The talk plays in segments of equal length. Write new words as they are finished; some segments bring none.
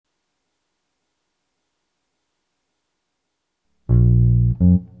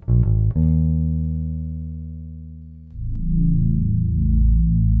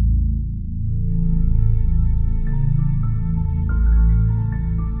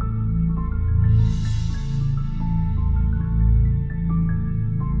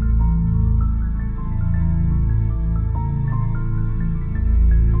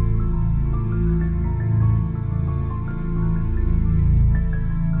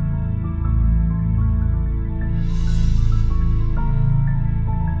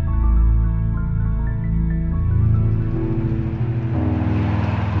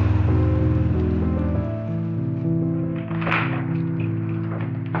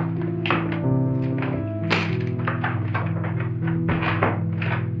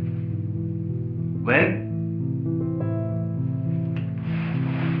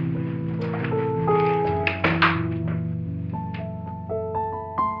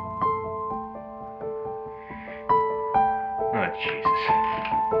Jesus.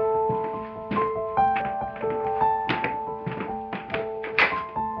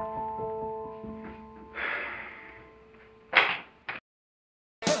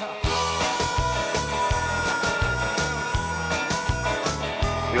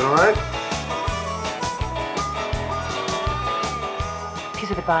 You all right?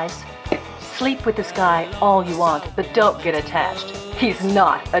 Piece of advice. Sleep with this guy all you want, but don't get attached. He's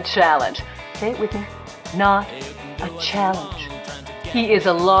not a challenge. Say it with me. Not a challenge. He is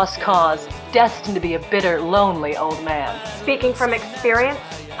a lost cause, destined to be a bitter, lonely old man. Speaking from experience?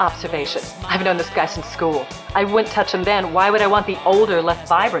 Observation. I've known this guy since school. I wouldn't touch him then. Why would I want the older, less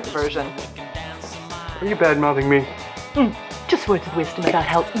vibrant version? Are you bad-mouthing me? Just words of wisdom about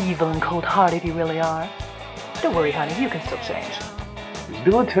how evil and cold-hearted you really are. Don't worry, honey. You can still change. Has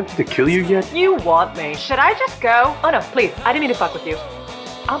Bill attempted to kill you yet? You want me. Should I just go? Oh, no, please. I didn't mean to fuck with you.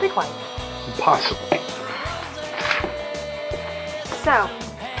 I'll be quiet. Impossible. So,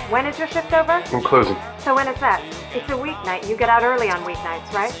 when is your shift over? I'm closing. So when is that? It's a weeknight. You get out early on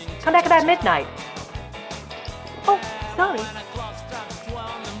weeknights, right? Come back about midnight. Oh, sorry.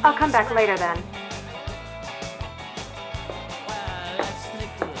 I'll come back later then.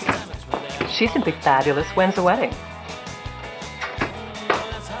 She's simply fabulous. When's the wedding?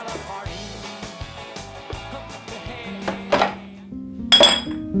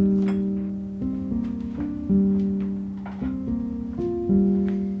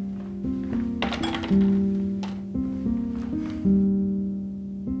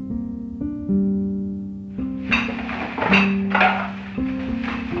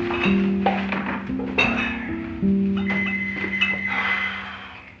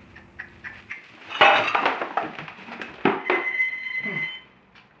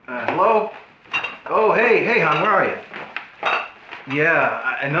 Hello? Oh, hey, hon, where are you?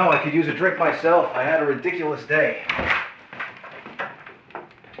 Yeah, I know, I could use a drink myself. I had a ridiculous day.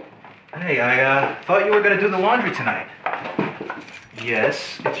 Hey, I thought you were gonna do the laundry tonight.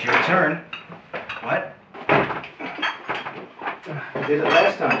 Yes, it's your turn. What? I did it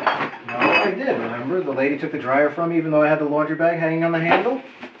last time. No, I did, remember? The lady took the dryer from me even though I had the laundry bag hanging on the handle.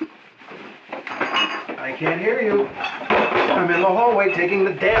 I can't hear you. I'm in the hallway taking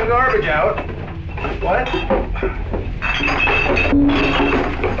the damn garbage out. What?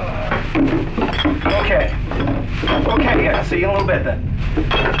 Okay. Okay, yeah, see you in a little bit then.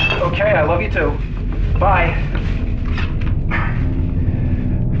 Okay, I love you too. Bye.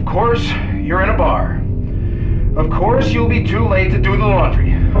 Of course, you're in a bar. Of course, you'll be too late to do the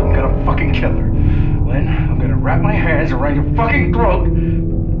laundry. I'm gonna fucking kill her. Then, I'm gonna wrap my hands around your fucking throat.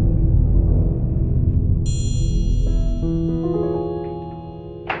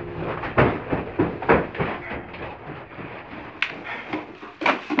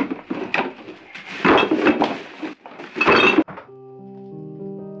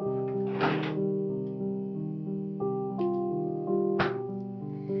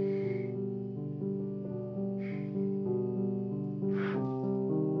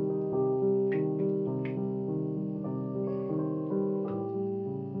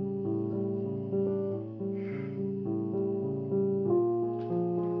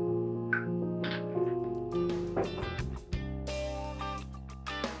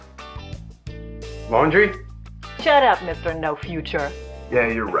 Laundry? Shut up, Mr. No Future. Yeah,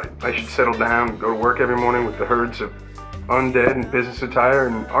 you're right. I should settle down, go to work every morning with the herds of undead in business attire,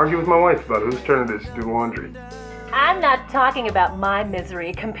 and argue with my wife about whose turn it is to do laundry. I'm not talking about my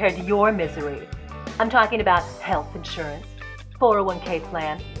misery compared to your misery. I'm talking about health insurance, 401k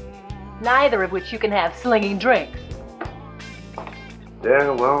plan, neither of which you can have slinging drinks. Yeah,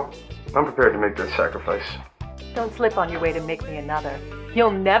 well, I'm prepared to make that sacrifice. Don't slip on your way to make me another.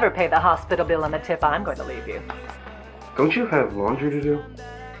 You'll never pay the hospital bill on the tip I'm going to leave you. Don't you have laundry to do?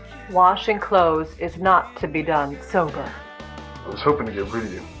 Washing clothes is not to be done sober. I was hoping to get rid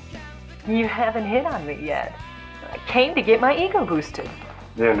of you. You haven't hit on me yet. I came to get my ego boosted.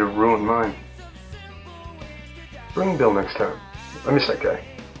 Yeah, and to ruin mine. Bring Bill next time. I miss that guy.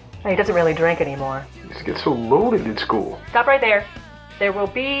 He doesn't really drink anymore. He used to get so loaded at school. Stop right there. There will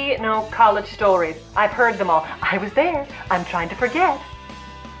be no college stories. I've heard them all. I was there. I'm trying to forget.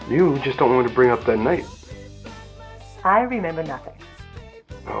 You just don't want to bring up that night. I remember nothing.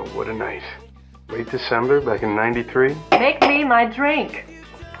 Oh, what a night. Late December, back in '93. Make me my drink.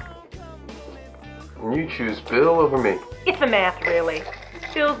 And you choose Bill over me. It's the math, really.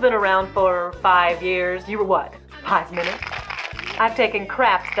 Bill's been around for 5 years. You were what, 5 minutes? I've taken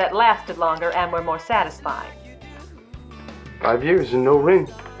craps that lasted longer and were more satisfying. 5 years and no ring.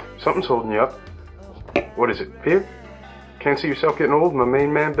 Something's holding you up. What is it, fear? Can't see yourself getting old, my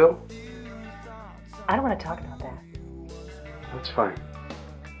main man, Bill? I don't want to talk about that. That's fine.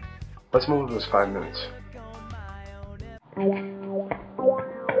 Let's move those 5 minutes.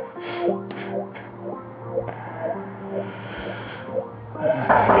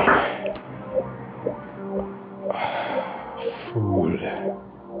 Food.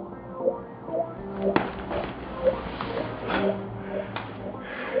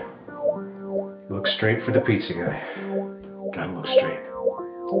 Look straight for the pizza guy. Gotta look straight.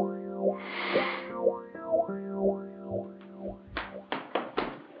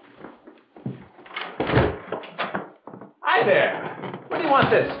 Hi there. When do you want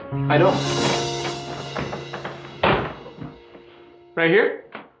this? I don't. Right here?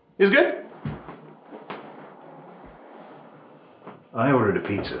 Is good? I ordered a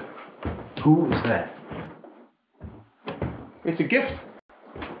pizza. Who is that? It's a gift.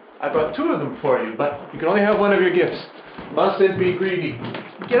 I brought 2 of them for you, but you can only have one of your gifts. Mustn't be greedy.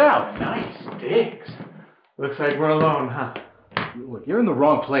 Get out. Nice digs. Looks like we're alone, huh? Look, you're in the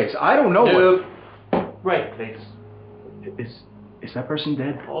wrong place. I don't know Dude. Right, please. Is that person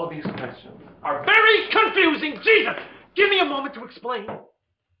dead? All these questions are very confusing. Jesus! Give me a moment to explain.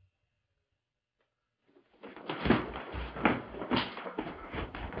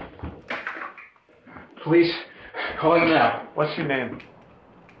 Police, calling them now. What's your name?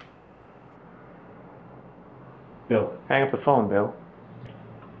 Bill. Hang up the phone, Bill.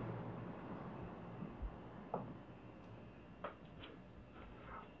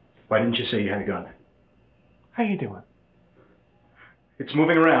 Why didn't you say you had a gun? How you doing? It's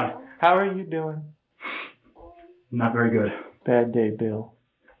moving around. How are you doing? Not very good. Bad day, Bill.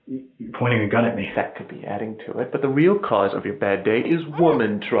 You're pointing a gun at me. That could be adding to it, but the real cause of your bad day is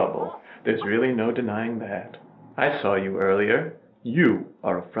woman trouble. There's really no denying that. I saw you earlier. You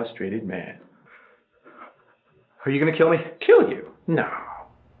are a frustrated man. Are you gonna kill me? Kill you? No.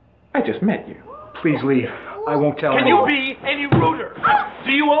 I just met you. Please leave. I won't tell Can anyone. you be any ruder?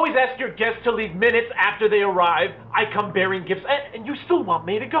 Do you always ask your guests to leave minutes after they arrive? I come bearing gifts, and you still want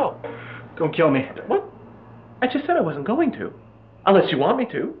me to go. Don't kill me. What? I just said I wasn't going to. Unless you want me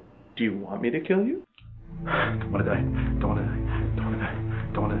to. Do you want me to kill you? Don't wanna die. Don't wanna die. Don't wanna die.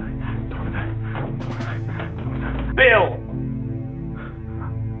 Don't wanna die. Don't wanna die. Don't wanna die. Don't wanna die. Bill!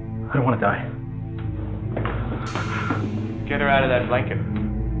 I don't wanna die. Get her out of that blanket.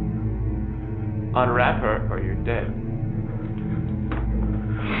 Unwrap her or you're dead.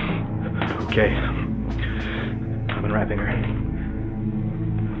 Okay. I'm unwrapping her.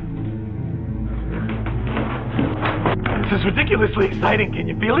 This is ridiculously exciting. Can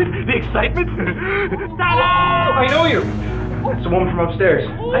you feel it? The excitement? Stop! I know you! It's the woman from upstairs.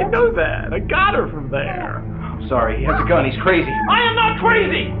 I know that. I got her from there. I'm sorry, he has a gun. He's crazy. I am not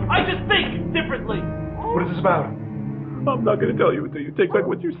crazy! I just think differently. What is this about? I'm not going to tell you until you take back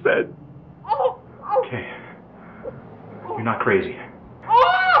what you said. Okay. You're not crazy.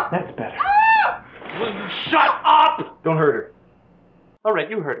 That's better. Will you shut up? Don't hurt her. All right,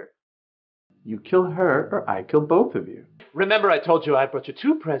 you heard her. You kill her or I kill both of you. Remember I told you I brought you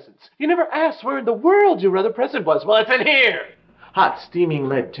 2 presents. You never asked where in the world your other present was. Well, it's in here. Hot, steaming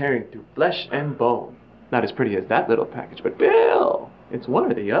lead tearing through flesh and bone. Not as pretty as that little package, but Bill, it's one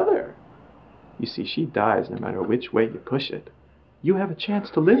or the other. You see, she dies no matter which way you push it. You have a chance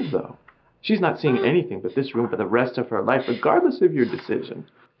to live, though. She's not seeing anything but this room for the rest of her life, regardless of your decision.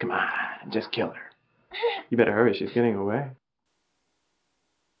 Come on, just kill her. You better hurry, she's getting away.